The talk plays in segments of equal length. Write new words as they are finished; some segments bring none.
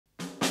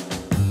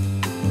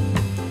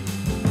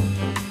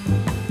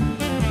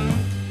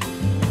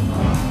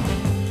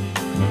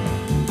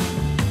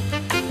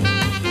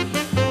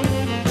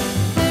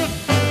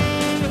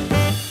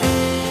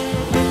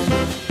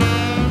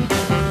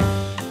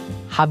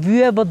Have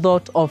you ever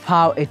thought of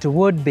how it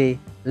would be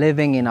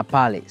living in a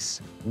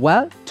palace?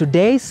 Well,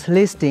 today's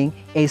listing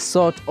is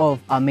sort of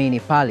a mini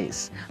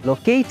palace.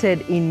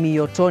 Located in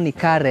Miotoni,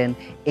 Karen,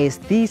 is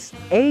this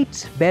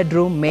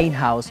 8-bedroom main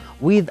house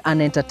with an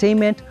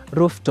entertainment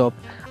rooftop,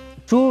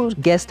 2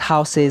 guest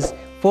houses,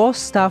 4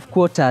 staff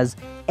quarters,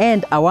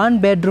 and a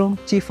 1-bedroom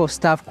chief of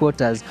staff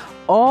quarters,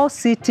 all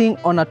sitting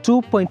on a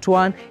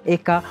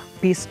 2.1-acre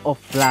piece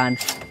of land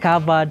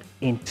covered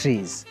in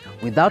trees.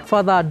 Without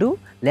further ado,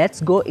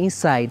 let's go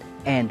inside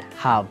and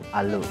have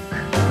a look.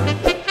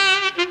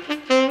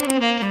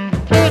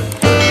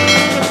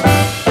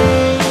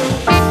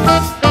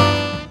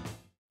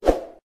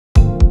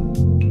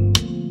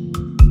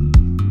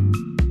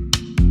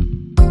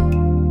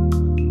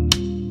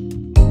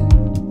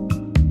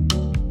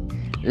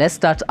 Let's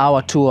start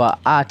our tour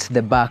at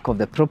the back of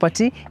the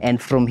property,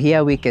 and from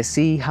here we can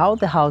see how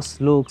the house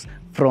looks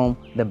from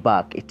the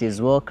back. It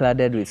is well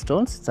cladded with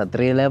stones. It's a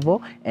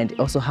 3-level, and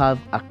also have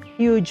a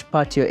huge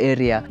patio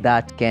area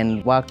that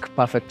can work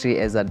perfectly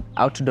as an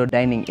outdoor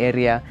dining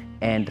area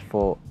and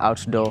for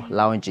outdoor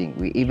lounging.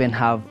 We even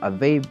have a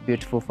very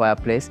beautiful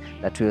fireplace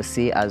that we'll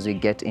see as we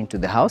get into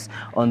the house.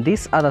 On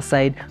this other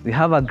side, we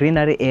have a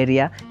greenery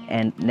area,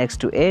 and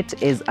next to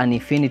it is an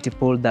infinity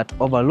pool that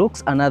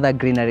overlooks another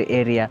greenery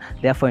area,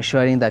 therefore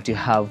ensuring that you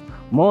have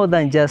more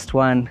than just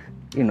one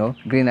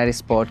greenery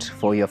spot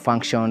for your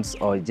functions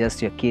or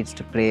just your kids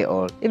to play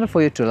or even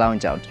for you to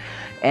lounge out.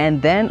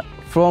 And then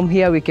from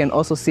here we can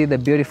also see the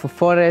beautiful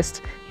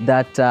forest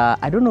that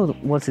I don't know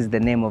what is the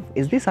name of.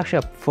 Is this actually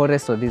a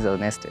forest or this is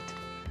an estate?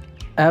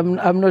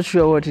 I'm not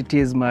sure what it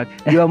is, Mark.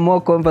 You are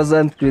more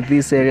conversant with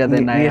this area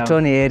than I am.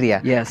 Miotoni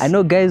area. Yes. I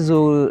know guys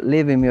who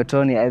live in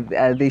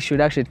Miotoni, they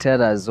should actually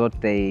tell us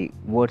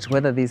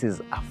whether this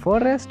is a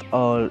forest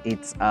or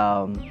it's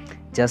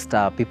just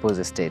people's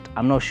estate.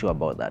 I'm not sure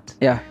about that.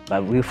 Yeah.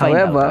 But we'll find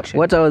out. However,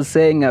 what I was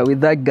saying with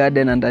that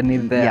garden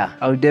underneath there, yeah,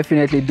 I'll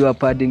definitely do a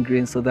padding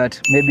green so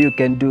that maybe you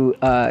can do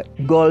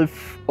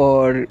golf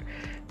or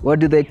what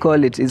do they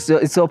call it? It's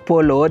a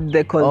polo. What do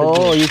they call it?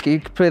 Oh, you can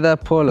play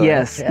that polo.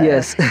 Yes, yeah.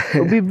 yes.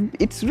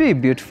 It's really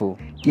beautiful.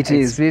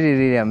 It's really,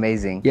 really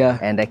amazing. Yeah.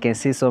 And I can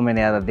see so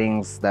many other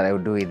things that I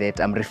will do with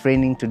it. I'm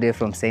refraining today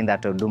from saying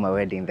that I'll do my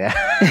wedding there.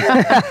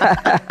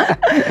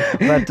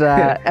 But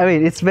I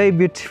mean, it's very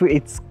beautiful.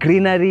 It's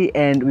greenery,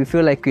 and we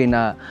feel like we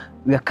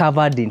are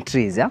covered in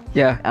trees, yeah?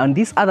 Yeah. On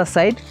this other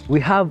side,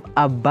 we have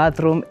a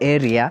bathroom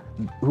area,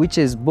 which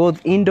is both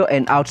indoor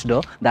and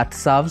outdoor, that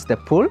serves the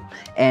pool.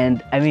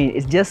 And I mean,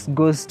 it just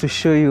goes to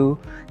show you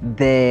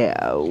the,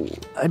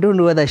 I don't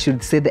know whether I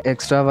should say the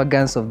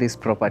extravagance of this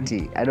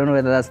property. I don't know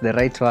whether that's the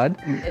right word.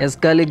 As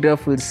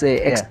calligraph would say,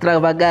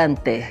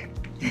 extravagante.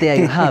 There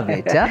you have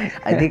it, yeah?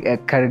 I think a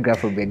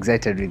calligraph will be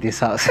excited with this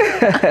house.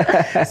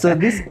 So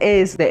this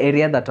is the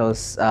area that I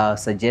was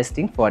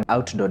suggesting for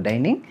outdoor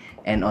dining.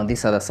 And on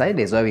this other side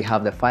is where we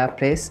have the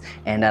fireplace.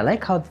 And I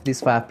like how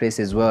this fireplace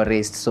is well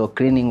raised, so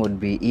cleaning would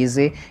be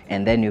easy.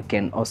 And then you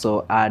can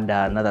also add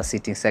another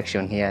sitting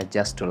section here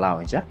just to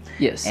lounge. Yeah?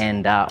 Yes.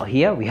 And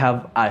here we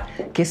have a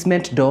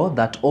casement door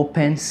that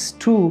opens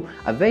to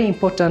a very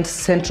important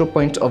central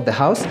point of the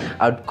house.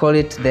 I would call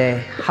it the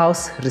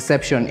house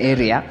reception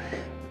area.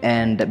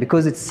 And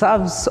because it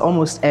serves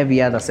almost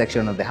every other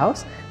section of the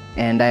house.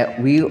 And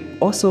we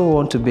also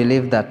want to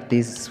believe that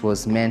this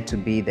was meant to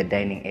be the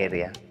dining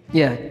area.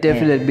 Yeah,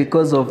 definitely,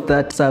 because of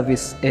that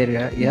service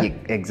area. Yeah,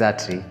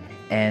 exactly.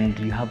 And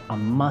you have a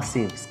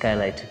massive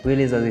skylight.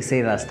 Really, as we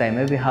say last time,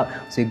 every house,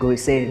 so you go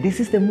say,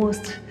 this is the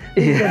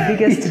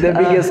biggest, the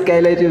biggest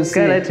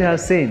skylight you have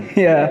seen.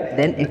 Yeah.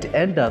 Then it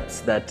ends up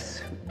that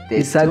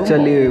it's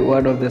actually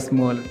one of the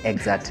small.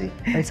 Exactly.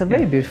 It's a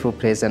very beautiful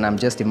place, and I'm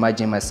just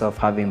imagining myself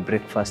having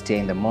breakfast here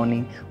in the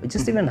morning, or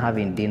just even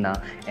having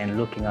dinner and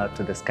looking out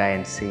to the sky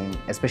and seeing,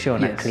 especially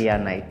on a clear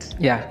night.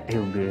 Yeah. It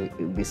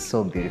will be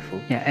so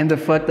beautiful. Yeah, and the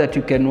fact that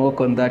you can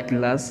walk on that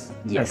glass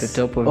at the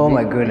top of it. Oh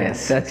my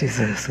goodness. That is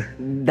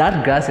awesome.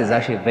 That glass is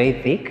actually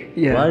very thick.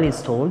 Yeah. Well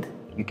installed.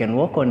 You can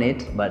walk on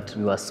it, but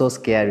we were so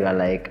scared. We were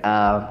like,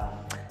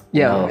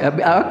 yeah,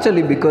 no.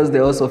 Actually, because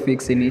they're also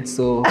fixing it,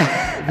 so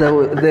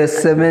the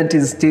cement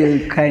is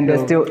still kind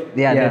of...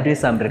 They're doing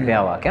some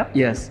repair work, yeah?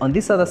 Yes. On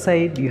this other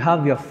side, you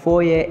have your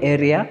foyer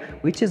area,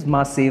 which is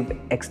massive,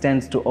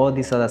 extends to all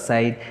this other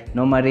side.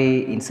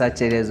 Normally, in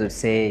such areas, we'd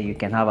say you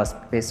can have a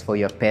space for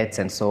your pets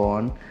and so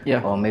on,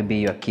 or maybe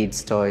your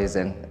kids' toys.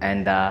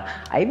 And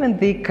I even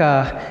think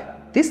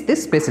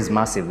this space is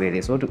massive,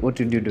 really. So what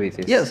would you do with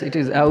this? Yes, it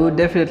is. I would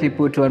definitely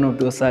put one of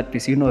those art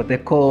pieces, the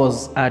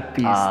cause art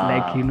piece,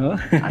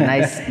 a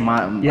nice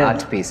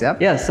art piece, yeah?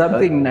 Yeah,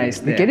 something nice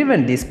there. You can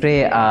even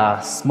display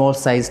a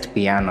small-sized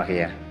piano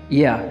here.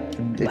 Yeah.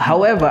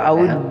 However, I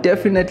would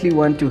definitely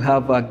want to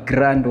have a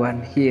grand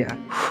one here,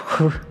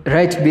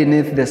 right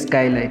beneath the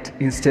skylight,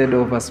 instead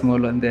of a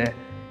small one there.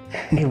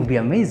 It would be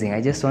amazing.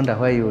 I just wonder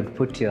where you would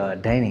put your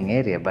dining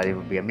area, but it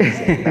would be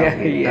amazing. That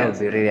would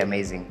be really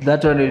amazing.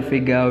 That one we'll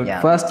figure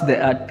out first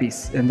the art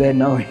piece, and then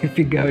now we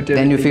figure out everything.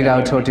 Then you figure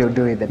out what you'll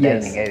do with the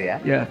dining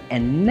area. Yeah.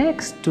 And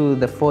next to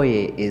the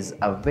foyer is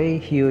a very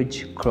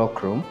huge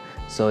cloakroom.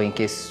 So in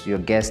case your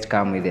guests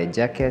come with their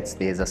jackets,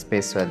 there's a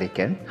space where they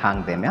can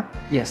hang them, yeah?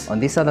 Yes. On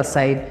this other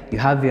side, you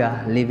have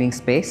your living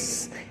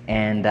space.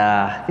 And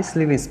this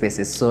living space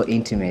is so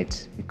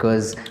intimate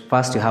because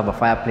first you have a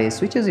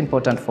fireplace, which is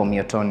important for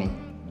Miotoni.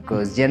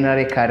 Because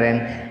generally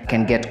Karen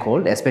can get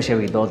cold,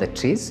 especially with all the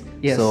trees.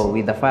 Yes. So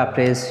with the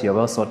fireplace, you're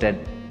well sorted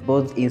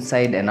both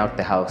inside and out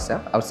the house,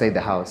 outside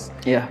the house.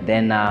 Yeah.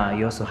 Then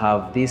you also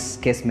have these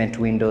casement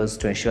windows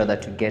to ensure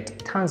that you get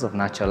tons of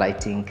natural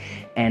lighting.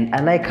 And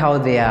I like how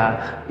they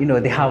are,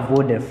 they have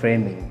wooden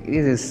framing.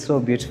 It is so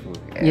beautiful.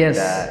 And,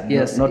 Yes,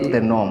 yes. Not the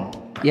norm.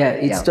 Yeah,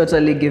 it's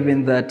totally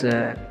giving that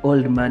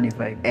old money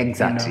vibe.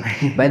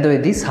 Exactly. By the way,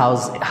 this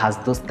house has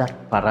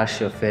that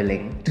palatial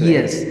feeling to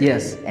it.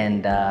 Yes.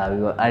 And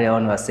earlier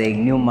on we were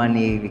saying new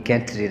money, we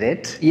can't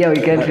relate. Yeah,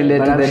 we can't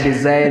relate to the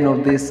design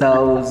of this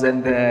house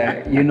and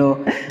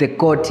the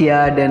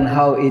courtyard and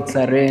how it's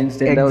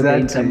arranged and how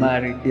they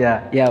intermarry.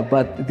 Yeah,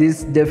 but this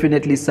is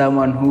definitely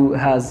someone who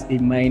has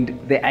in mind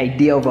the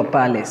idea of a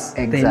palace.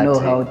 Exactly. They know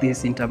how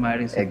this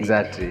intermarries.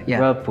 Exactly. Yeah.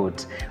 Well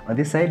put. On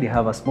this side, you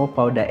have a small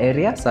powder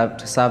area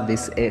to serve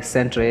this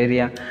central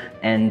area,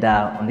 and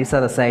on this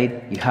other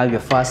side, you have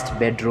your first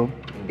bedroom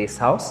in this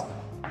house.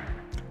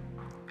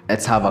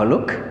 Let's have a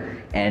look.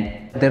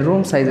 And the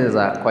room sizes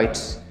are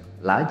quite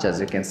large, as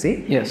you can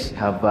see. Yes. You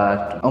have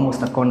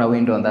almost a corner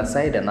window on that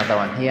side, another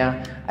one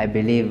here. I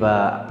believe,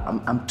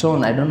 I'm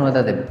torn, I don't know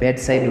whether the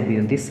bedside will be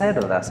on this side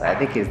or that side. I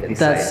think it's this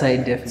side. That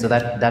side, definitely. So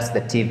that's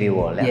the TV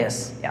wall. Yeah?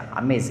 Yes. Yeah,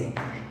 amazing.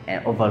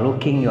 And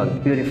overlooking your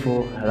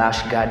beautiful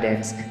lush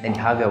gardens. Then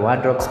you have your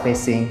wardrobe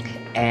spacing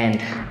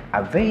and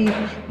a very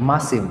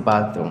massive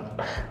bathroom.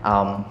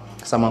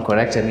 Someone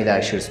corrected me that I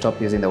should stop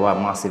using the word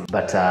massive,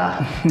 but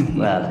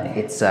well,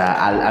 it's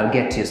I'll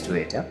get used to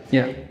it.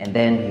 Yeah. And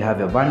then you have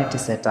your vanity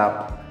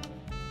setup,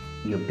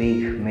 your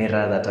big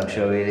mirror that I'm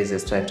sure Willis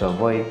is trying to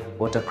avoid,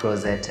 water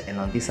closet, and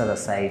on this other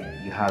side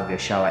you have your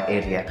shower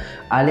area.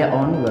 Earlier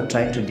on, we were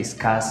trying to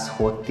discuss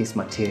what this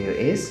material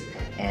is,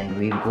 and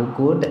we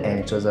googled, and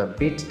it was a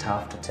bit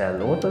tough to tell.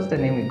 What was the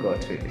name we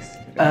got, Willis?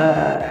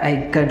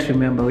 I can't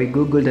remember. We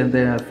googled and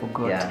then I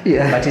forgot.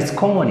 Yeah. But it's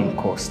common in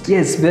coast.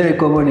 Yes, very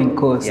common in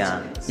coast.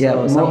 Yeah.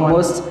 Yeah. So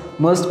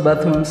most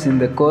bathrooms in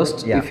the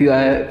coast. Yeah. If you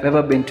have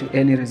ever been to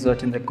any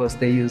resort in the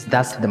coast, they use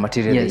that's the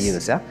material Yes. they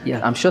use.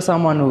 Yeah. I'm sure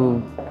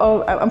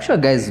I'm sure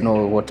guys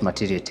know what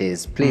material it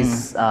is.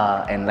 Please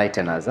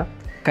enlighten us.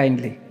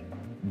 kindly.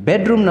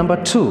 Bedroom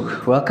number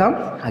 2. Welcome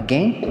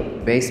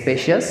again. Very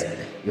spacious.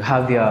 You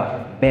have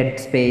your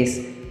bed space,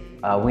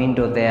 a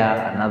window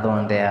there, another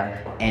one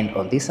there, and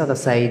on this other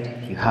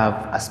side you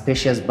have a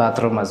spacious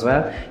bathroom as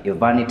well, your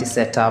vanity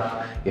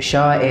setup, your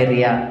shower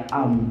area.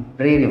 I'm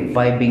really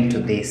vibing to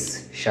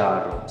these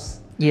shower rooms.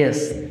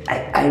 Yes.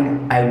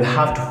 I will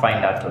have to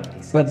find out what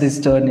this What this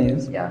stone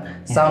is. Yeah.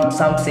 Some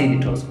said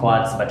it was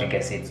quartz, but you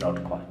can see it's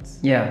not quartz.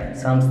 Yeah.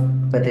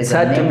 But It's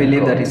hard to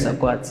believe that it's a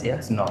quartz. Yeah.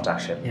 It's not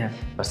actually. Yeah.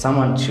 But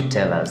someone should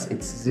tell us.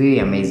 It's really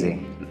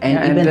amazing. And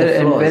Yeah, even and the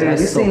floors. very Have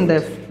you seen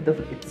soft.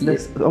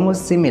 it's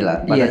almost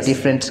similar, but Yes. a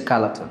different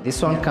color tone.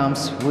 This one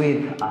comes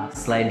with a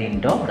sliding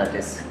door that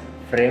is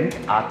framed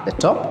at the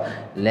top.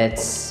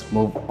 Let's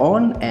move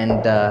on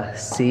and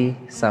see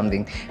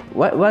something.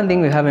 One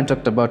thing we haven't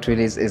talked about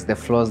really is the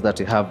floors that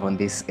you have on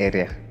this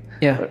area.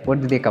 Yeah. What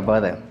do you think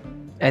about them?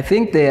 I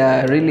think they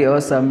are really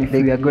awesome if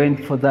we are going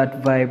for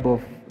that vibe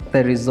of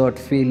the resort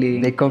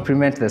feeling. They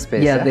complement the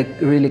space. Yeah, they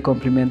really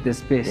complement the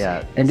space.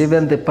 Yeah. And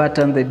even the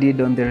pattern they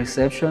did on the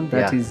reception,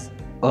 that Yeah. is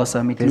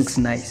awesome. It looks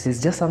nice.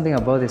 There's just something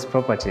about this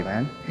property,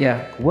 man. Yeah.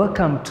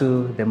 Welcome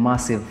to the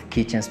massive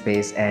kitchen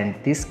space, and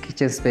this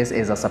kitchen space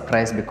is a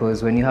surprise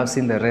because when you have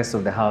seen the rest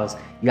of the house,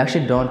 you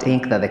actually don't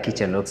think that the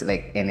kitchen looks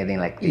like anything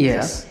like this.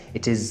 Yes.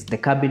 It is, the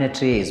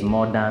cabinetry is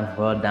modern,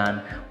 well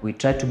done. We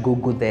tried to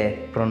Google the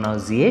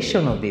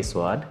pronunciation of this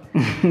word.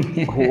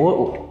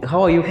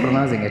 How are you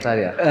pronouncing it,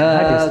 Aria?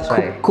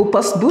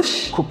 Cooper's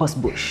Bush? Cooper's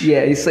Bush. Yeah,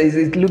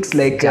 it looks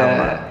like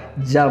German.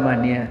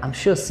 German, yeah. I'm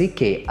sure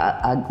CK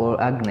or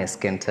Agnes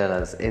can tell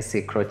us,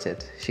 SC Crochet,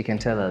 she can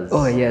tell us.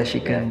 Oh yeah, she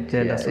can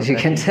tell us. She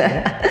can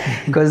tell.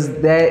 Because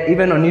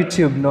even on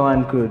YouTube, no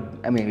one could,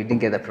 we didn't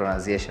get the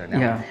pronunciation.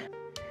 Yeah.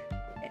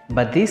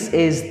 But this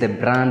is the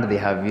brand they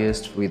have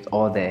used with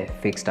all the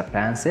fixed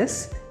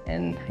appliances.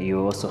 And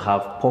you also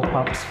have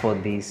pop-ups for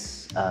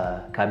this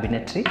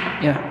cabinetry.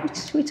 Yeah.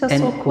 Which are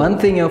And so cool. one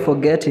thing you're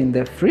forgetting,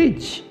 the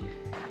fridge.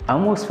 I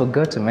almost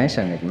forgot to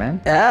mention it,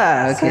 man.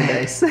 Ah, okay,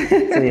 nice. So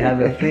you have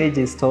a fridge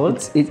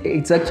installed.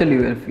 It's actually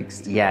well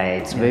fixed. Yeah,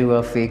 it's very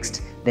well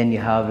fixed. Then you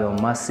have your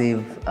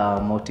massive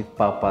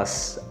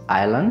multi-purpose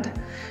island,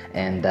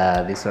 and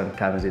this one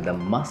comes with a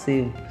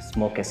massive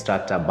smoke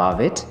extractor above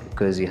it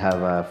because you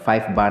have a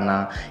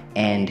 5-burner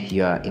and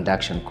your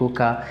induction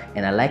cooker.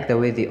 And I like the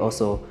way they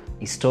also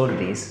installed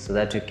this so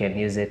that you can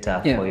use it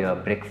for your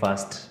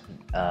breakfast.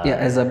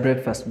 As a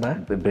breakfast bar.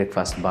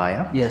 Breakfast bar.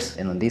 Yeah? Yes.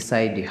 And on this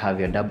side you have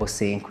your double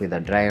sink with a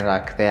dry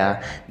rack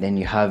there. Then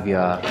you have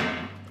your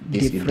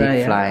deep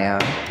fryer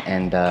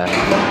and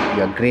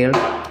your grill.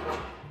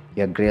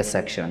 your grill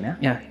section, yeah?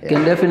 Yeah, you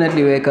can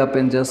definitely wake up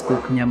and just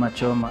cook nyama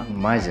choma.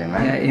 Imagine,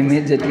 Yeah,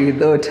 immediately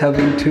without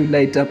having to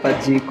light up a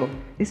jiko.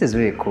 This is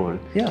really cool.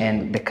 Yeah.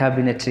 And the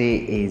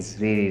cabinetry is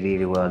really,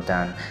 really well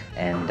done.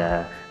 And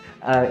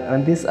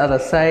on this other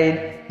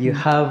side, you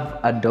have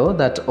a door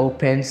that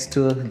opens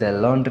to the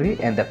laundry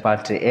and the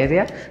pantry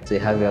area. So you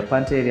have your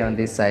pantry area on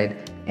this side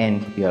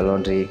and your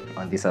laundry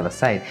on this other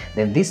side.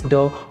 Then this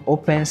door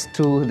opens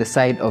to the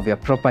side of your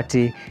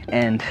property,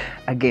 and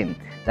again,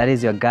 that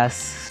is your gas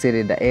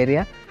cylinder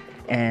area.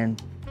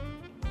 And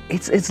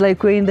it's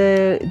like we're in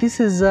this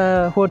is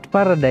what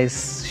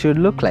paradise should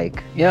look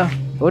like. Yeah.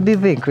 What do you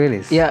think,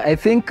 really? Yeah, I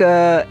think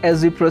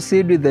as we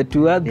proceed with the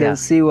tour, they'll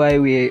see why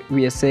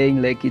we are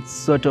saying like it's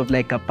sort of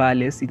like a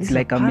palace. It's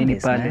like a mini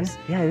palace.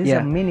 Man. Yeah,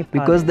 it's a mini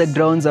palace. Because the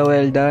grounds are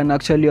well done.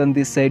 Actually, on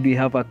this side, we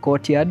have a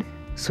courtyard.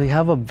 So you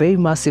have a very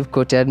massive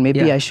courtyard.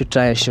 Maybe I should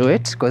try and show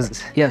it.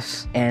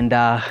 Yes. And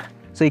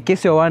so in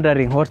case you're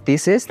wondering what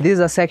this is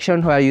a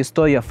section where you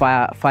store your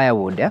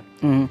firewood, yeah?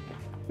 Mm-hmm.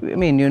 I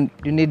mean,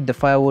 you need the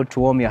firewood to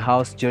warm your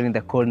house during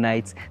the cold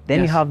nights.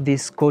 Then you have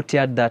this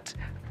courtyard that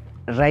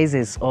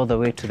rises all the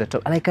way to the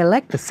top. Like, I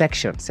like the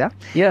sections, yeah?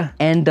 Yeah.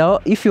 And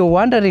if you're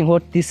wondering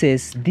what this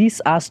is,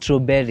 these are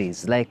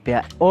strawberries. Like,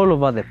 they're all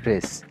over the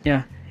place.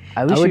 Yeah.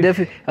 I would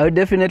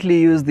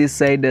definitely use this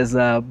side as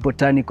a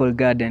botanical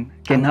garden.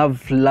 Can have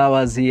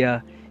flowers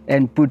here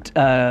and put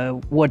a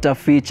water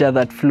feature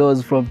that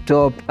flows from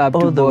top up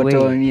to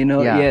bottom, you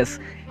know? Yeah. Yes.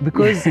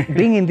 Because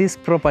being in this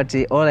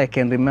property, all I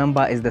can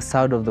remember is the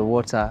sound of the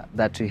water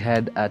that we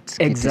had at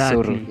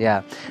Kitisuru.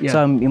 Yeah.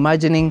 So I'm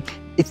imagining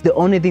it's the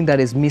only thing that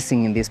is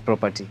missing in this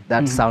property,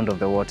 that sound of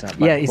the water.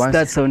 But yeah, it's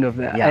that sound of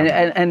the water.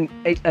 Yeah. And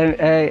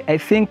I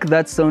think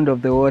that sound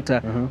of the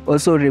water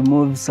also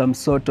removes some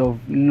sort of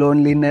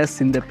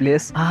loneliness in the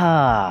place.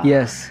 Ah.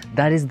 Yes.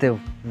 That is the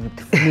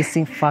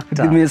missing factor.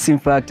 The missing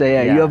factor,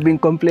 yeah. You have been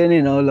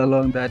complaining all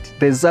along that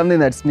there's something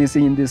that's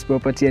missing in this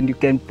property and you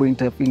can't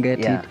point a finger at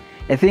it.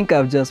 I think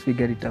I've just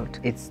figured it out.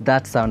 It's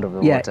that sound of the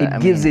water. Yeah,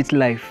 it gives it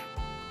life.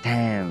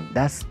 Damn,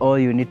 that's all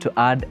you need to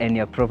add, and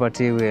your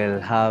property will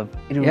have,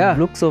 it will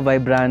look so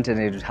vibrant and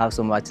it will have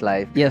so much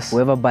life. Yes.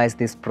 Whoever buys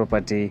this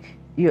property,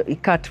 you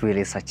can't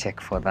release a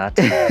check for that.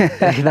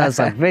 That's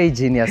a very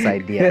genius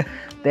idea.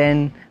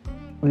 Then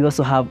we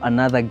also have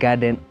another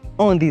garden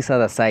on this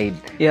other side.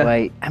 Yeah.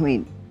 Where, I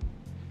mean,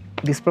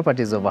 this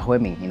property is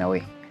overwhelming in a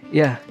way.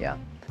 Yeah. Yeah.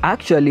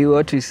 Actually,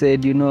 what we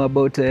said, you know,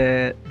 about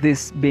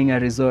this being a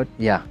resort.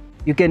 Yeah.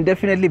 You can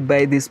definitely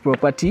buy this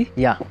property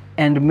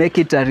and make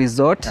it a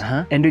resort,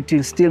 and it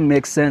will still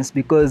make sense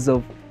because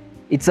of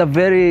it's a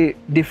very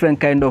different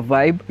kind of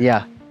vibe.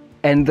 Yeah.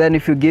 And then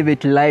if you give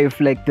it life,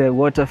 like the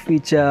water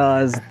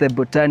features, the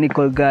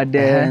botanical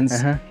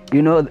gardens,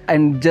 you know,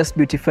 and just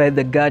beautify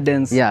the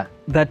gardens,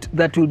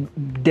 that will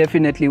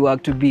definitely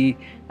work to be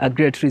a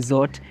great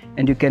resort,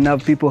 and you can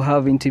have people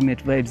have intimate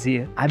vibes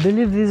here. I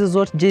believe this is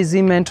what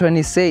Jay-Z meant when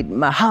he said,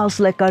 "My house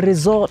like a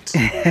resort."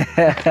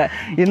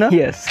 You know?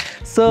 Yes.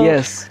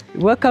 So,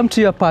 welcome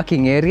to your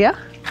parking area.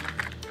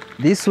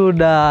 This would,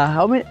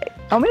 how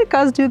many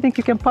cars do you think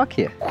you can park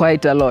here?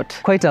 Quite a lot.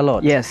 Quite a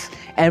lot. Yes.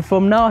 And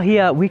from now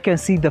here, we can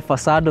see the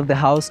facade of the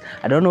house.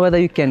 I don't know whether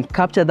you can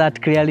capture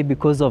that clearly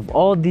because of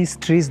all these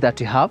trees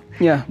that you have.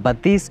 Yeah.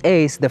 But this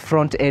is the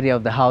front area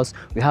of the house.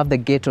 We have the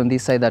gate on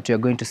this side that you're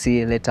going to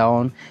see later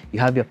on. You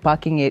have your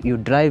parking area. You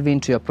drive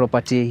into your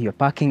property, your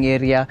parking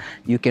area.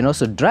 You can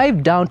also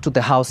drive down to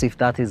the house if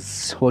that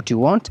is what you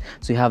want.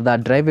 So you have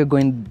that driveway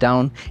going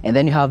down. And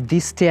then you have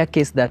this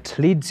staircase that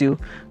leads you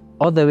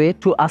all the way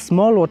to a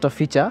small water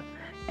feature,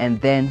 and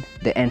then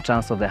the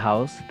entrance of the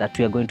house that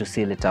we are going to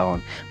see later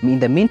on. In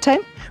the meantime,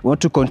 we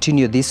want to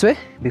continue this way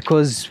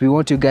because we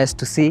want you guys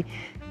to see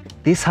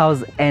this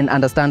house and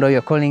understand why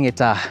you're calling it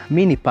a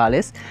mini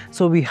palace.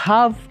 So we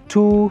have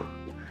two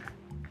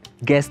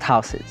guest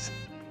houses.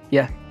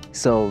 Yeah.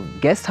 So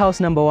guest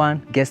house number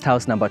 1, guest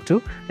house number 2.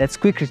 Let's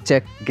quickly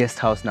check guest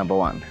house number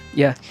 1.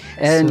 Yeah.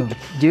 And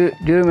do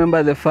you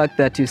remember the fact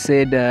that you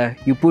said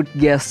you put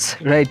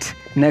guests right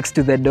next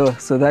to the door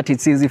so that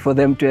it's easy for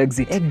them to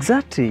exit?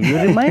 Exactly. You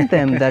remind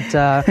them that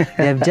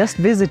they're just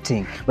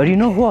visiting. But you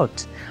know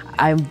what?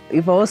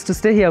 If I was to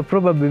stay here, I'd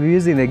probably be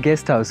using the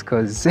guest house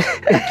because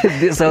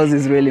this house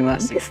is really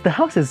massive. The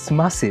house is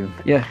massive.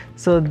 Yeah.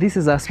 So this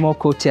is a small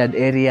courtyard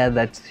area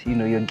that, you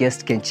know, your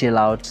guest can chill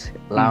out,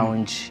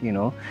 lounge, you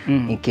know,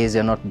 in case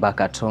you're not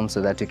back at home,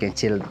 so that you can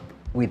chill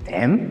with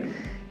them.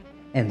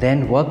 And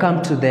then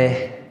welcome to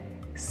the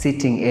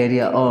sitting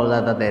area, or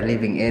rather the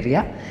living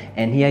area.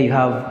 And here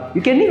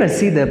you can even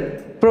see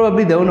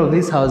probably the owner of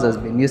this house has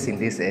been using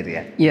this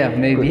area. Yeah,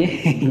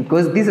 maybe.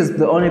 Because this is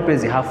the only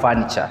place you have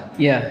furniture.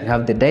 Yeah. You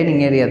have the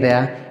dining area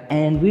there,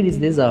 and really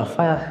there's a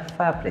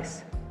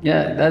fireplace.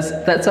 Yeah,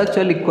 that's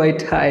actually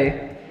quite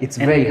high. It's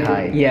very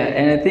high. Yeah,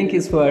 and I think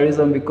it's for a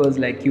reason because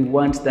like you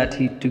want that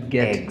heat to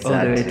get all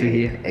the way to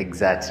here.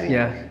 Exactly.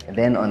 Yeah. And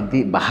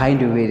then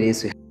behind you where it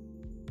is, we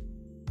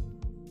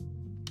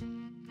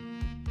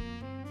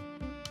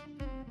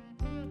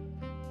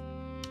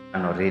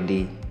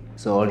already.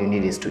 So all you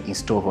need is to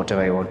install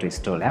whatever you want to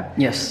install. Yeah?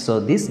 Yes. So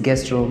this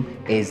guest room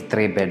is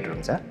 3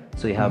 bedrooms.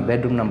 So you have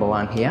bedroom number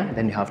 1 here,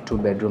 then you have 2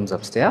 bedrooms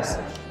upstairs,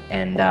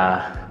 and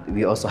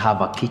we also have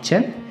a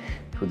kitchen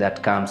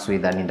that comes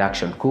with an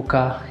induction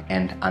cooker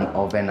and an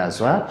oven as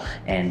well,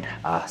 and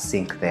a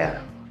sink there.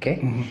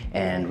 Okay.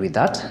 And with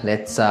that,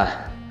 let's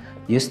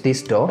use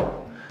this door.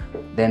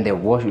 Then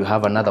you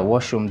have another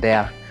washroom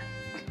there.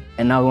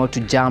 And now we want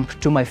to jump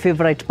to my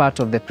favorite part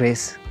of the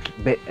place,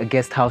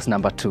 guest house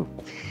number 2.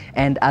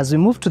 And as we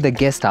move to the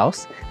guest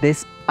house,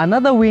 there's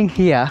another wing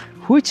here,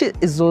 which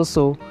is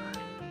also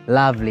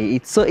lovely.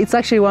 It's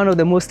actually one of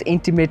the most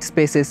intimate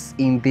spaces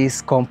in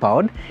this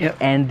compound. Yep.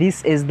 And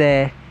this is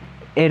the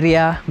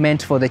area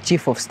meant for the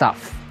chief of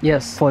staff.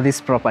 Yes. For this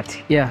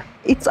property. Yeah.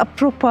 It's a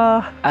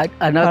proper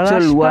an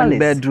actual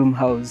 1-bedroom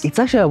house. It's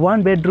actually a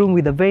 1-bedroom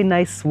with a very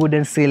nice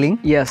wooden ceiling.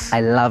 Yes. I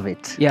love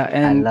it. Yeah,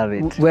 and I love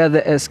it. Where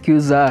the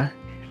SQs are.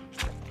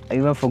 I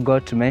even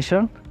forgot to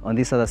mention, on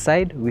this other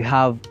side, we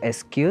have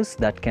SQs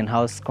that can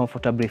house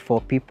comfortably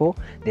 4 people.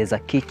 There's a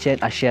kitchen,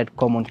 a shared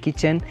common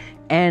kitchen,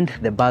 and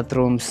the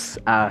bathrooms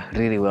are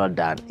really well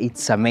done.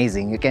 It's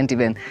amazing. You can't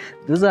even,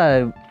 those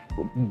are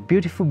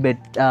beautiful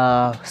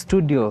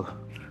studio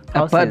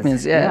houses.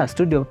 Apartments, yeah.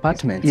 Studio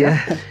apartments.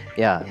 Yeah.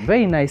 Yeah,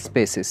 very nice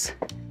spaces.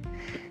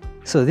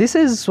 So this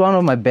is one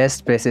of my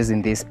best places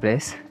in this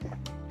place.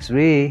 It's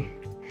really,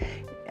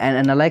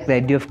 and I like the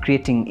idea of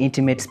creating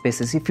intimate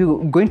spaces. If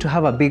you're going to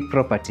have a big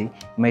property, you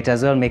might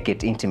as well make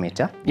it intimate.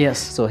 Yeah? Yes.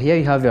 So here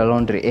you have your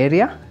laundry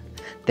area.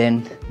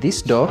 Then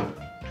this door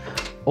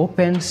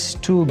opens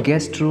to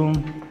guest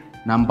room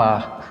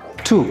number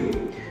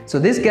 2. So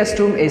this guest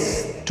room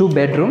is 2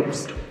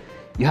 bedrooms.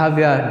 You have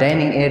your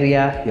dining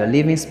area, your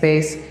living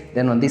space.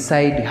 Then on this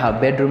side, you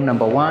have bedroom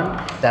number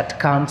 1 that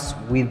comes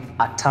with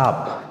a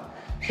tub.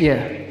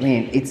 Yeah. I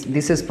mean,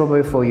 this is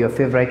probably for your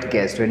favorite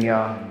guest when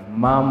your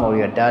mom or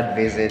your dad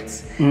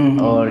visits,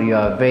 or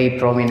your very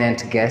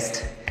prominent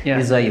guest. Yeah.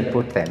 This is where you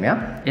put them,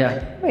 yeah?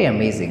 Yeah. Very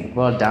amazing.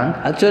 Well done.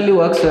 Actually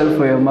works well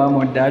for your mom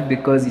or dad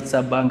because it's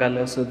a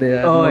bungalow, so they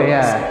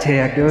are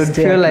They would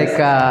feel like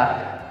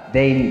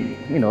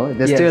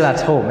they're still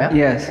at home, yeah?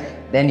 Yes.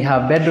 Then you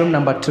have bedroom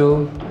number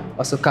 2,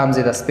 also comes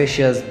with a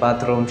spacious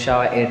bathroom,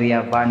 shower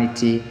area,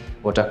 vanity,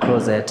 water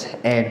closet,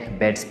 and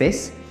bed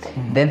space.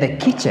 Then the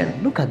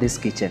kitchen, look at this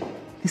kitchen.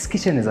 This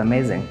kitchen is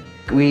amazing.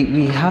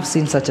 We have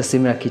seen such a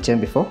similar kitchen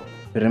before,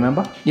 you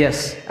remember?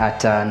 Yes.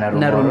 At Narumoro.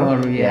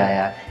 Narumoro,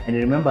 yeah. And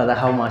you remember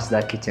how much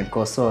that kitchen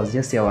cost? So I was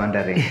just here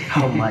wondering,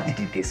 how much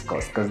did this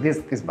cost? Because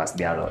this must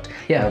be a lot.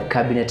 Yeah. You have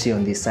cabinetry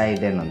on this side,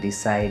 then on this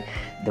side,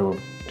 the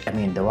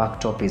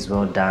worktop is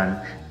well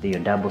done. Your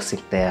double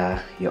sink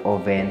there, your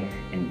oven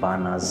and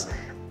burners.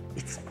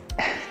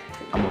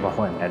 I'm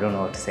overwhelmed. I don't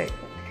know what to say.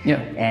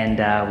 Yeah. And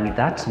with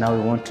that, now we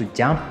want to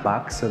jump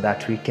back so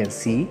that we can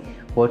see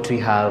what we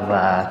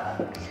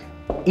have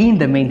in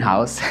the main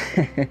house.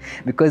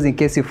 Because in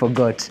case you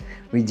forgot,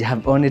 we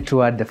have only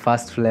toured the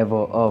first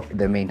level of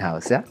the main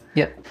house. Yeah.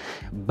 Yeah.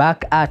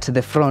 Back at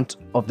the front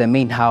of the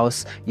main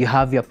house, you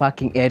have your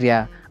parking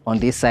area on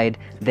this side.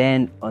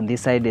 Then on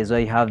this side is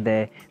where you have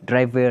the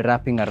driveway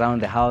wrapping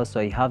around the house.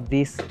 So you have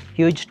this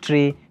huge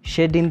tree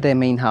shading the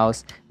main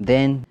house.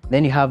 Then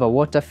you have a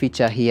water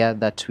feature here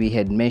that we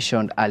had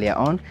mentioned earlier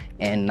on.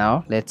 And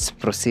now let's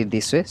proceed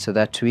this way so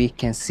that we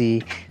can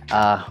see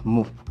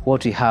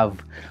what we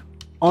have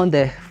on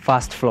the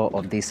first floor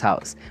of this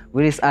house.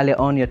 Willis, earlier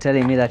on you're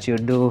telling me that you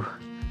do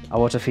a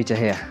water feature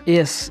here.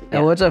 Yes,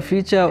 a water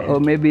feature, or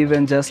maybe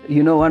even just,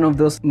 one of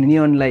those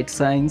neon light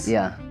signs.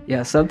 Yeah.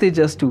 Yeah, something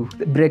just to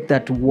break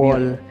that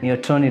wall.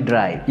 Miotoni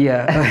Drive.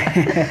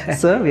 Yeah.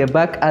 So we are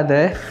back at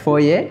the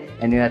foyer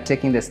and we are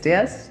taking the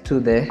stairs to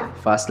the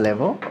first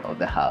level of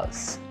the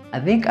house. I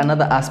think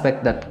another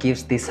aspect that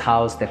gives this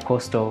house the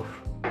coastal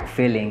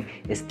feeling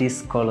is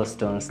these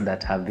colostones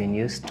that have been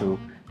used to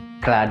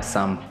clad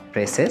some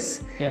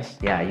places. Yes.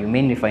 Yeah, you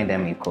mainly find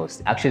them in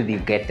coast. Actually, you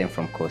get them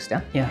from coast.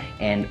 Yeah. Yeah.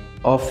 And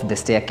off the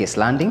staircase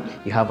landing,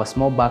 you have a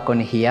small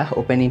balcony here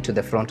opening to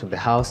the front of the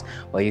house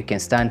where you can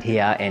stand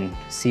here and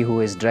see who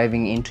is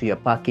driving into your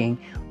parking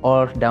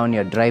or down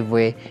your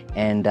driveway.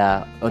 And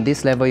on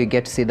this level, you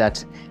get to see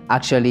that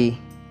actually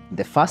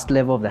the first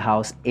level of the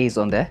house is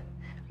on the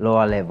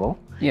lower level.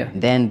 Yeah.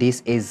 Then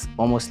this is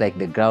almost like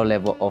the ground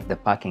level of the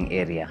parking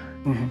area.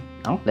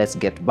 Now let's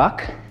get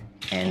back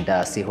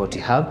and see what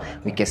you have.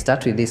 We can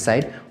start with this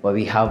side where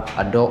we have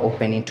a door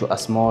opening to a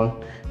small,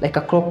 like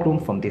a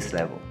cloakroom from this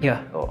level.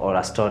 Yeah. Or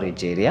a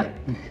storage area.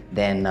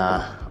 Then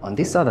on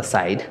this other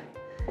side,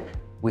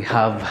 we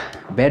have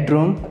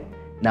bedroom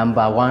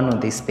number 1 on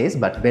this space,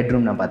 but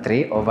bedroom number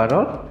 3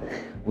 overall,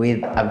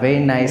 with a very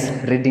nice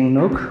reading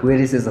nook.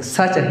 Willis is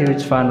such a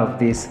huge fan of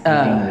this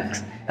reading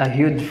nooks. A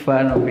huge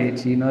fan of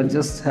it,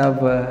 just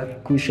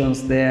have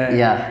cushions there.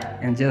 Yeah.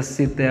 And just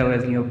sit there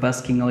when you're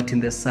basking out in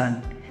the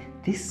sun.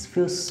 This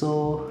feels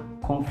so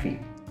comfy.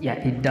 Yeah,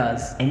 it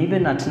does. And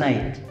even at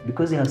night,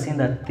 because you have seen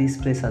that this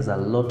place has a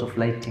lot of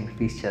lighting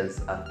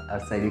fixtures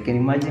outside. You can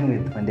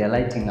imagine when they're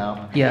lighting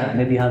up, yeah,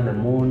 maybe you have the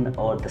moon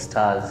or the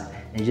stars,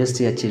 and you're just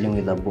here chilling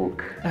with a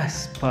book.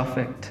 That's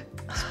perfect.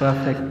 It's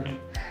perfect.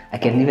 I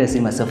can even see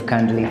myself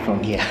candling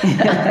from here.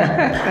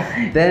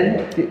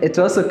 Then it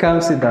also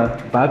comes with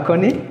a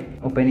balcony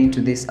opening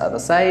to this other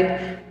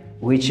side,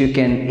 which you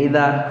can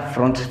either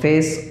front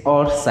face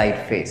or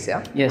side face.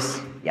 Yeah.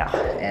 Yes. Yeah.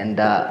 And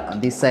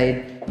on this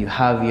side, you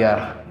have your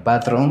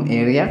bathroom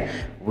area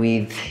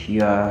with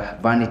your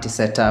vanity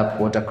setup,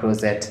 water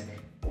closet,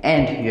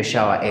 and your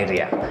shower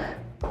area.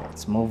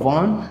 Let's move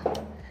on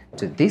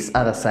to this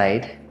other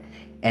side,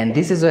 and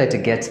this is where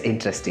it gets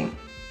interesting.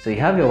 So you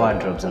have your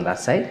wardrobes on that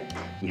side.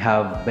 You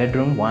have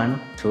bedroom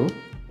 1, 2,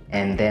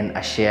 and then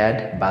a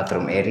shared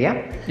bathroom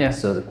area. Yeah.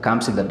 So it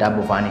comes with a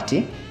double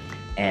vanity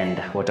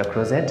and water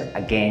closet.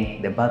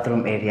 Again, the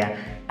bathroom area.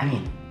 I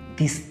mean,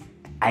 this,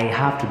 I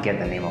have to get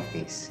the name of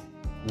this.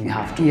 You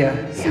have to. Yeah.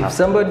 If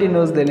somebody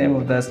knows the name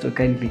of that store,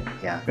 kindly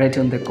write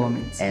on the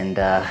comments. And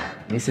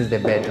this is the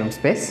bedroom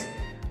space.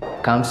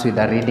 Comes with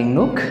a reading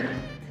nook.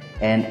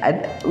 And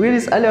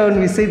earlier on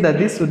we said that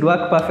this would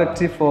work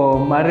perfectly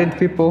for married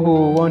people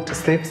who want to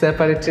sleep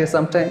separately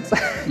sometimes.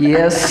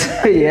 Yes,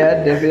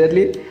 yeah,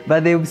 definitely.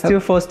 But they will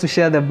still forced to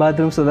share the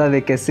bathroom so that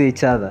they can see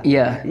each other.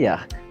 Yeah.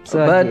 Yeah.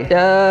 So,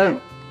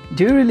 but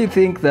do you really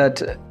think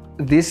that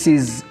this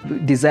is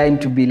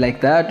designed to be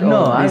like that?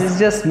 No, or it's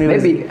just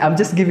maybe I'm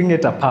just giving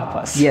it a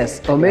purpose.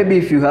 Yes, or maybe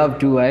if you have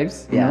 2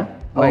 wives, you know,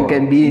 one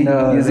can be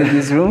using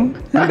this room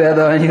and the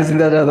other one using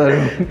that other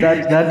room.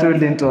 That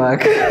wouldn't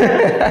work.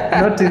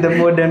 Not in the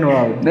modern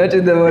world. Not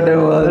in the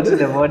modern world. Not in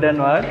the modern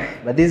world.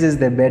 But this is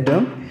the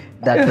bedroom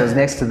that was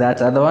next to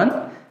that other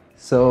one.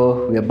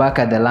 So we're back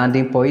at the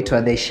landing point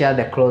where they share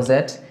the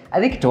closet. I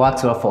think it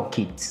works well for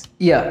kids.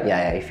 Yeah.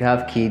 Yeah. If you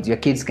have kids, your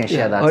kids can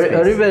share that or, space.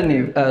 Or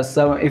even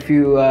if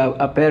you are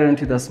a parent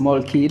with a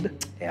small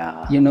kid,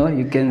 you know,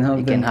 you can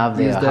have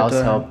their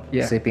house help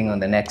sleeping on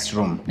the next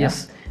room.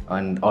 Yes.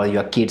 Or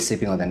your kids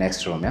sleeping on the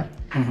next room.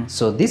 Yeah.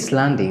 So this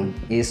landing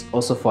is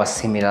also for a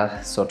similar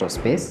sort of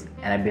space,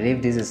 and I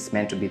believe this is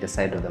meant to be the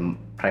side of the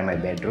primary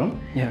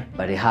bedroom. Yeah.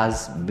 But it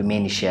has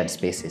many shared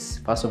spaces.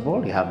 First of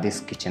all, you have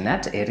this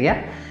kitchenette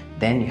area.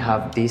 Then you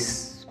have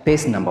this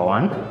space number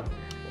 1.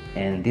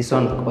 And this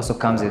one also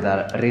comes with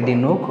a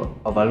reading nook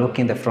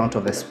overlooking the front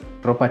of the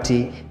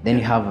property. Then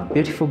you have a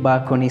beautiful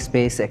balcony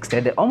space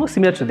extended, almost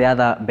similar to the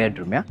other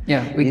bedroom. Yeah.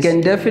 Yeah. We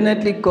can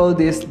definitely call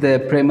this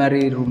the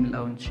primary room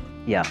lounge.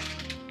 Yeah.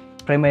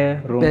 Primary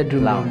room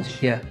bedroom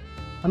lounge. Yeah.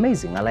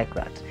 Amazing. I like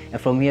that.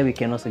 And from here we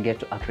can also get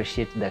to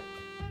appreciate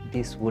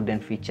these wooden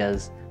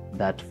features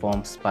that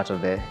forms part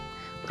of the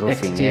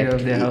roofing. Exterior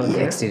of the house.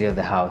 Exterior of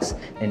the house.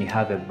 Then you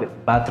have a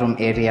bathroom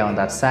area on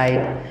that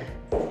side.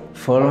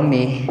 Follow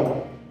me.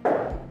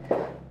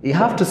 You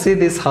have to see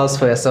this house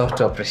for yourself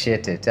to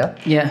appreciate it,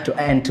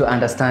 and to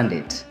understand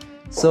it.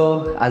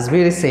 So, as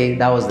we say,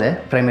 that was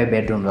the primary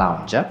bedroom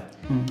lounge,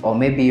 or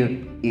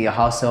maybe your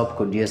house help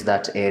could use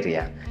that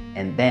area,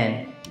 and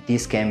then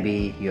this can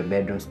be your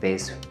bedroom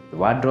space, the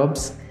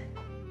wardrobes.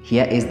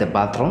 Here is the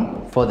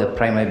bathroom for the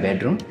primary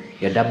bedroom,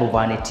 your double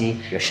vanity,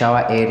 your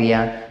shower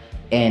area,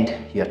 and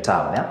your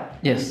tub. Yeah?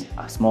 Yes.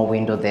 A small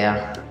window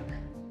there.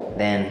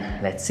 Then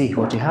let's see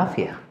what you have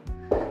here.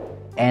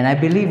 And I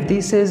believe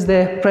this is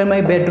the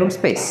primary bedroom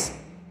space.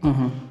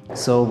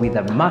 So with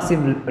a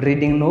massive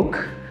reading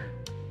nook,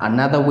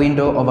 another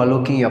window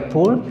overlooking your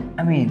pool.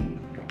 I mean,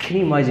 can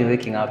you imagine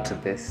waking up to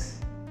this?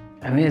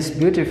 I mean, it's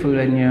beautiful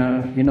when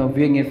you're,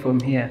 viewing it from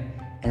here.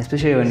 And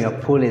especially when your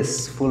pool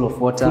is full of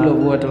water. Full of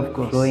water, of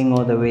course. Flowing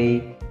all the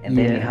way. And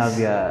then you have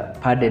your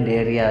padded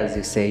area, as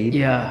you said.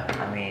 Yeah.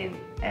 I mean,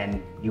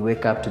 and you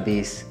wake up to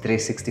this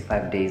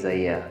 365 days a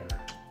year.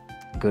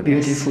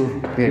 Goodness.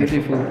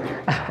 Beautiful.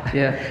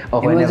 Yeah.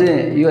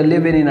 Imagine you are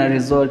living in a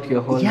resort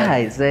your whole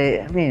life.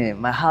 Yeah, I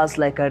mean, my house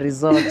like a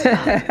resort.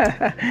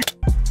 I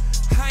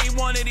ain't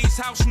one of these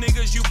house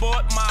niggas you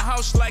bought. My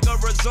house like a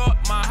resort.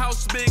 My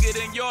house bigger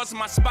than yours.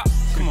 My spot.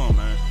 Come on,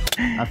 man.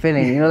 I'm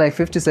feeling, like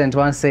 50 Cent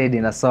once said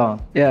in a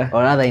song,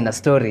 or rather in a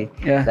story,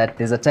 that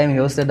there's a time he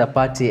hosted a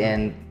party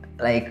and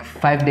like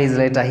 5 days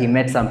later, he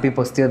met some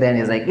people still there and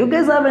he's like, you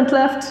guys haven't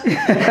left?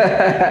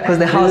 Because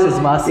the house is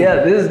massive. Yeah,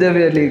 this is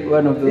definitely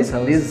one of those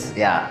houses.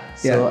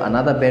 So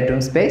another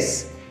bedroom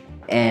space.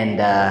 And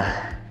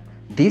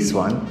this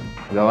one,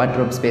 your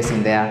wardrobe space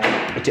in there,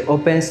 it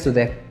opens to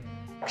the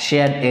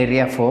shared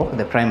area for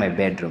the primary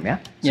bedroom.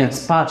 So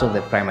it's part of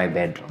the primary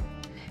bedroom.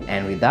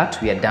 And with that,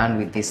 we are done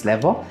with this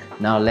level.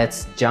 Now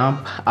let's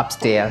jump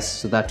upstairs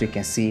so that we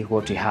can see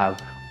what we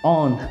have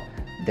on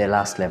the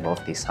last level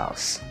of this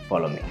house.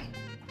 Follow me.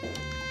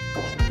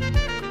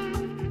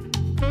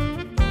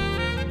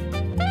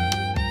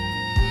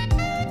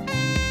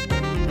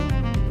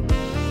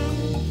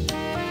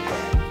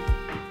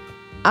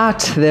 At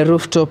the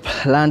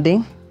rooftop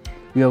landing,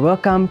 you are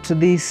welcome to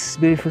this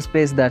beautiful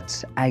space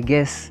that I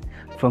guess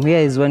from here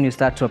is when you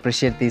start to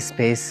appreciate this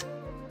space.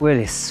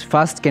 Willis,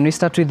 first, can we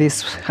start with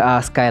this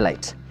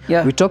skylight?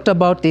 Yeah. We talked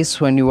about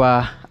this when you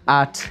were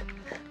at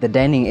the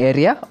dining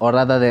area, or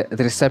rather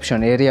the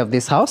reception area of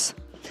this house.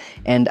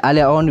 And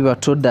earlier on, we were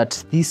told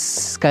that this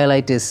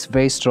skylight is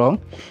very strong.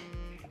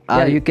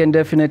 Yeah, you can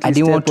definitely I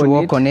didn't want to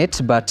walk on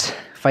it, but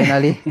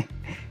finally,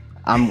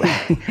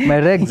 My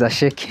legs are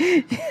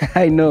shaking.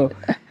 I know.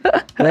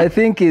 But I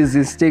think it's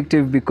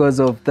distinctive because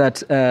of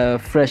that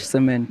fresh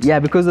cement. Yeah,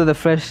 because of the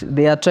fresh,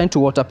 they are trying to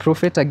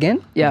waterproof it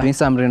again, doing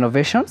some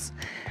renovations,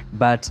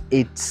 but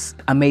it's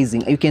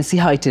amazing. You can see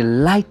how it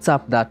lights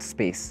up that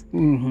space.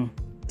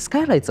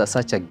 Skylights are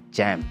such a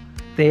gem.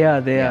 They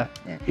are. Yeah.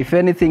 If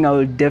anything, I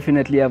will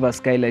definitely have a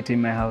skylight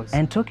in my house.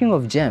 And talking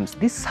of gems,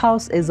 this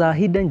house is a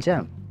hidden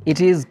gem. It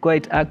is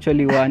quite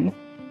actually one.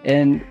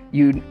 And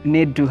you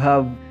need to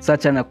have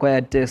such an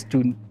acquired taste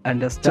to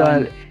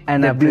understand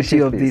and the beauty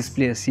of this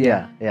place.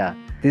 Yeah.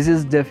 This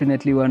is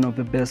definitely one of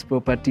the best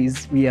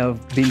properties we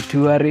have been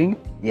touring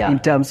in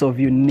terms of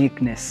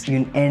uniqueness.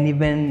 And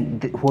even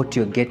what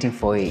you're getting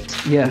for it.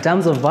 Yeah. In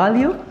terms of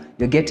value,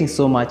 you're getting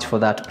so much for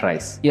that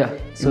price. Yeah.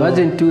 So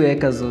imagine 2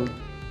 acres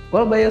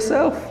all by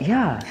yourself.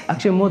 Yeah,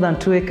 actually more than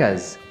 2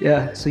 acres.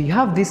 Yeah. So you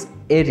have this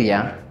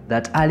area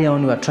that earlier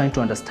on we were trying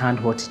to understand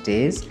what it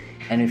is.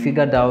 And we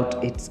figured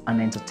out it's an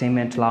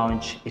entertainment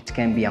lounge. It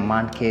can be a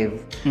man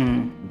cave.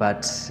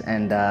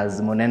 And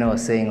as Monene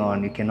was saying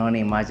you can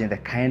only imagine the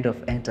kind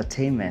of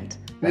entertainment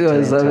that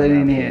was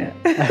happening here.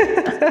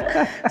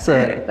 So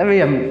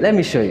let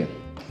me show you.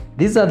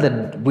 These are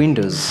the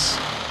windows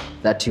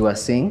that you are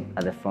seeing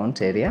at the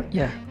front area.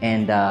 Yeah.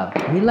 And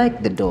we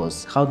like the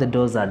doors, how the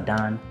doors are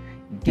done,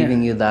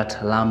 giving you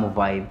that Lamu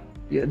vibe.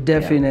 Yeah,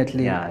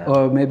 definitely.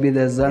 Or maybe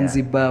the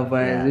Zanzibar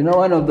vibe.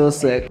 One of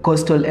those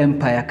coastal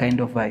empire kind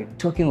of vibe.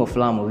 Talking of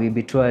Lamu, we'll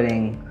be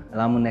touring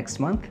Lamu next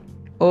month.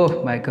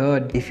 Oh my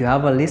God. If you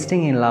have a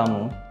listing in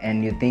Lamu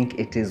and you think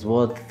it is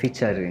worth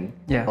featuring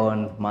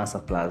on Mansa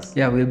Plus,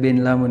 we'll be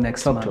in Lamu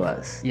next month. Talk to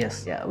us.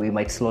 Yes. Yeah, we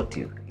might slot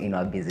you in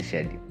our busy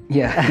schedule.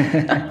 Yeah.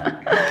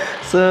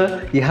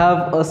 So you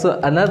have also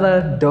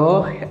another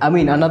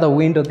another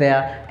window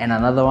there and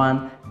another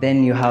one.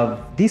 Then you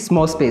have this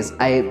small space.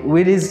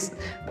 Willis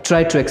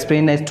tried to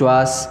explain it to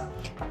us,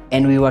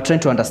 and we were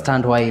trying to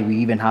understand why we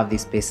even have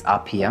this space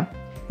up here.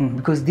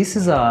 Because this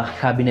is a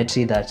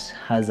cabinetry that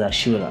has a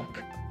shoe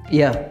rack.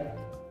 Yeah.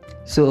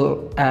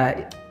 So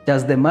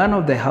does the man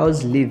of the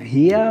house live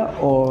here,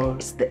 or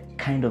it's the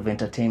kind of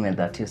entertainment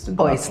that used to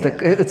go? It's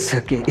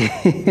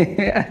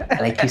okay.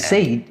 Like you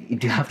say,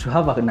 you have to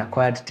have an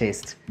acquired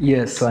taste.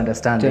 Yes. To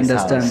understand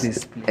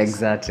this place.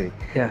 Exactly.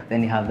 Yeah.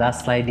 Then you have that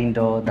sliding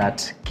door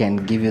that can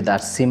give you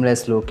that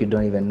seamless look. You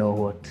don't even know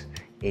what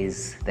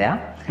is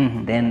there.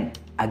 Then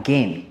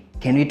again,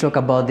 can we talk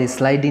about the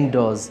sliding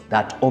doors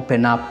that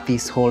open up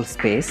this whole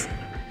space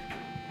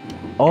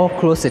or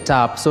close it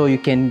up so you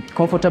can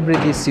comfortably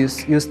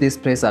use this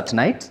place at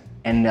night?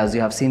 And as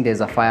you have seen, there's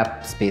a fire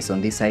space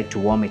on this side to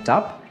warm it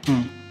up.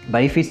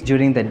 But if it's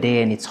during the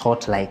day and it's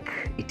hot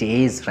like it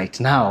is right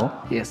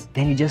now,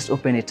 then you just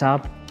open it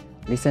up,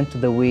 listen to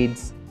the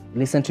weeds,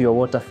 listen to your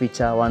water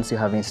feature once you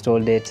have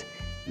installed it,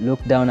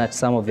 look down at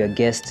some of your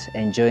guests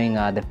enjoying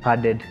the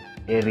padded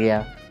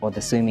area or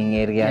the swimming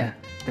area.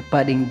 The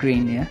padding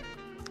green,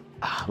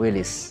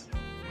 Willis,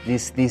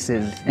 this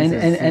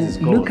is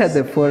look at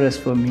the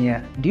forest from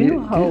here. Do you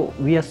know how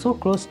we are so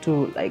close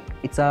to, like,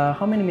 it's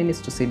how many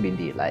minutes to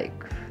CBD? Like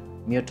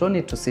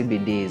Miotoni to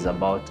CBD is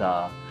about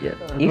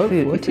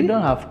if you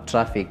don't have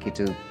traffic, it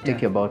will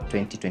take you about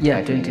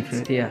 20-25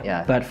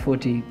 minutes. But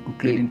 40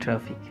 including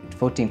traffic.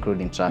 40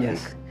 including traffic.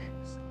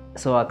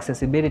 So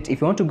accessibility,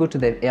 if you want to go to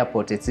the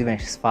airport, it's even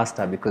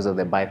faster because of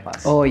the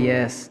bypass. Oh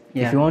yes.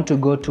 If you want to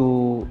go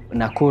to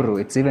Nakuru,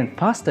 it's even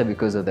faster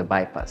because of the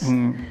bypass.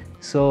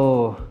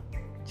 So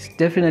it's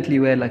definitely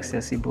well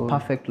accessible.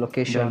 Perfect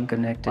location. Well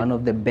connected. One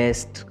of the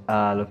best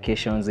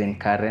locations in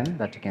Karen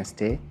that you can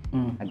stay.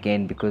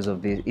 Again, because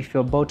of this. If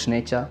you're about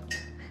nature,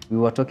 we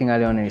were talking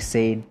earlier on and we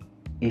said,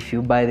 if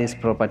you buy this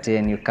property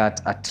and you cut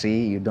a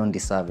tree, you don't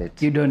deserve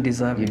it. You don't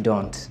deserve it. You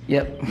don't.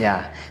 Yep.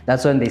 Yeah.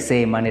 That's when they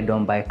say money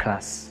don't buy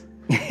class.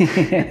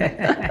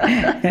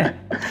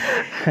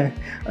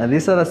 On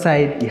this other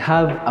side, you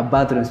have a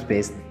bathroom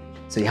space.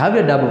 So you have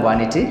your double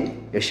vanity,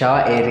 your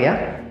shower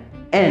area,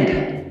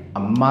 and a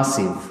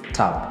massive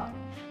tub.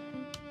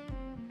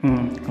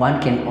 One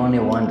can only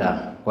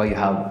wonder why you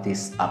have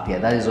this up here.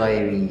 That is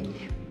why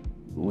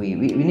we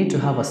need to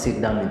have a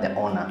sit down with the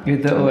owner.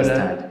 With the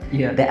owner.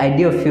 Yeah. The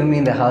idea of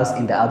filming the house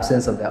in the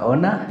absence of the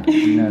owner,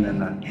 no,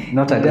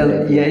 not a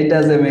good idea. Yeah, it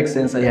doesn't make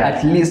sense.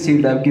 At least he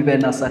would have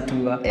given us a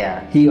tour.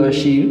 Yeah. He or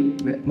she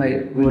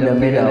would have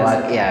made it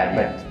work.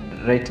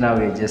 But right now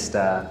we're just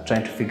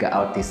trying to figure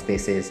out these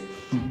spaces.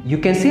 You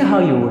can see how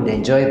you would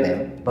enjoy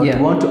them, but we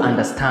want to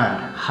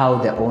understand how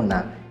the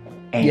owner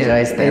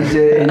enjoys them.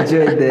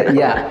 Enjoy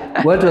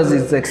the what was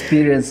his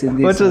experience in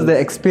this? What was the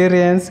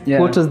experience? Yeah.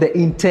 What was the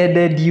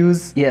intended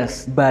use?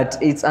 Yes. But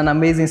it's an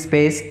amazing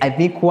space. I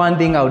think one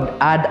thing I would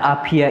add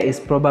up here is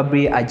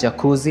probably a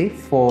jacuzzi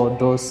for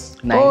those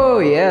nights. Oh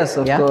yes,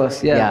 of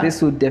course. Yeah,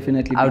 this would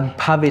definitely I would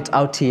have it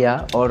out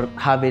here or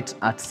have it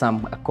at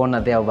some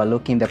corner there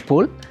overlooking the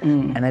pool.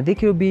 And I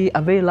think it will be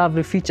a very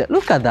lovely feature.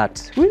 Look at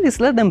that. Really,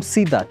 let them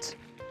see that.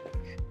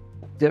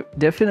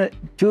 Definitely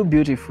too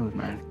beautiful,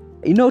 man.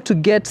 You know, to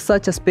get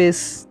such a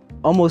space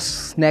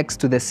almost next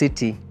to the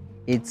city,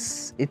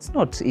 it's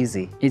not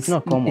easy. It's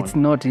not common. It's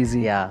not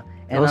easy. Yeah.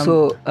 And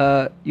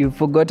also, you've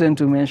forgotten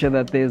to mention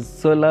that there's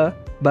solar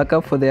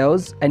backup for the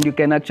house, and you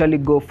can actually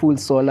go full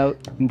solar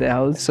in the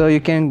house. So you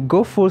can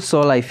go full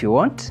solar if you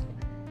want.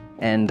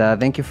 And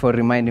thank you for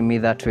reminding me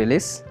that,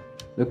 Willis.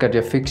 Look at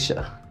your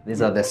fixture.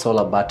 These are the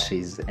solar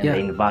batteries and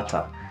the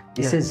inverter.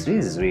 This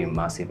is really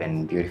massive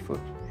and beautiful.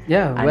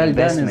 Yeah, An well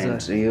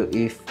investment.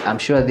 done. I'm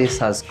sure this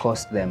has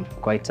cost them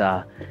quite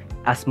a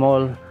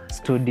small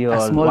studio,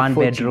 A small 1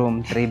 fortune.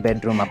 bedroom, 3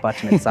 bedroom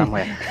apartment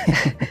somewhere,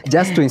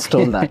 just to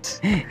install that.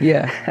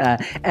 Yeah.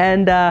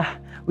 And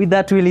with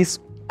that, Willis,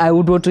 I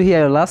would want to hear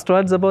your last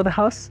words about the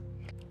house.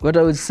 What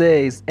I would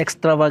say is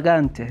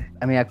extravagante.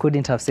 I mean, I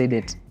couldn't have said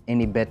it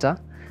any better.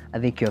 I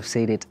think you have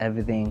said it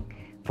everything.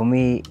 For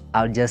me,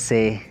 I'll just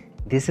say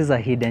this is a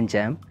hidden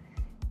gem.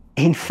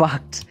 In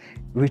fact,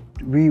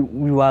 we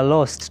were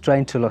lost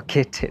trying to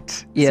locate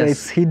it. Yes. So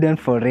it's hidden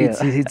for real.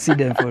 It's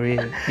hidden for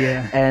real.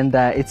 Yeah. And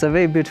it's a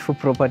very beautiful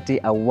property,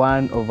 a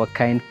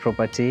one-of-a-kind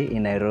property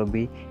in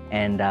Nairobi.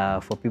 And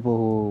for people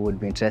who would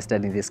be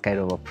interested in this kind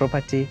of a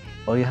property,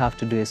 all you have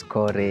to do is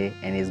call Ray,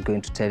 and he's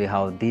going to tell you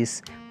how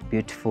this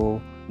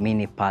beautiful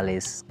mini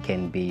palace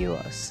can be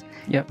yours.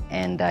 Yep.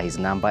 And his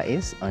number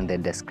is on the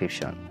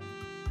description.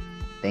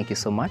 Thank you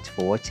so much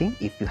for watching.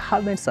 If you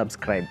haven't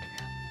subscribed,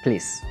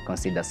 please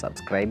consider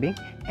subscribing,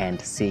 and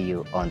see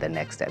you on the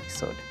next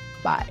episode.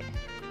 Bye.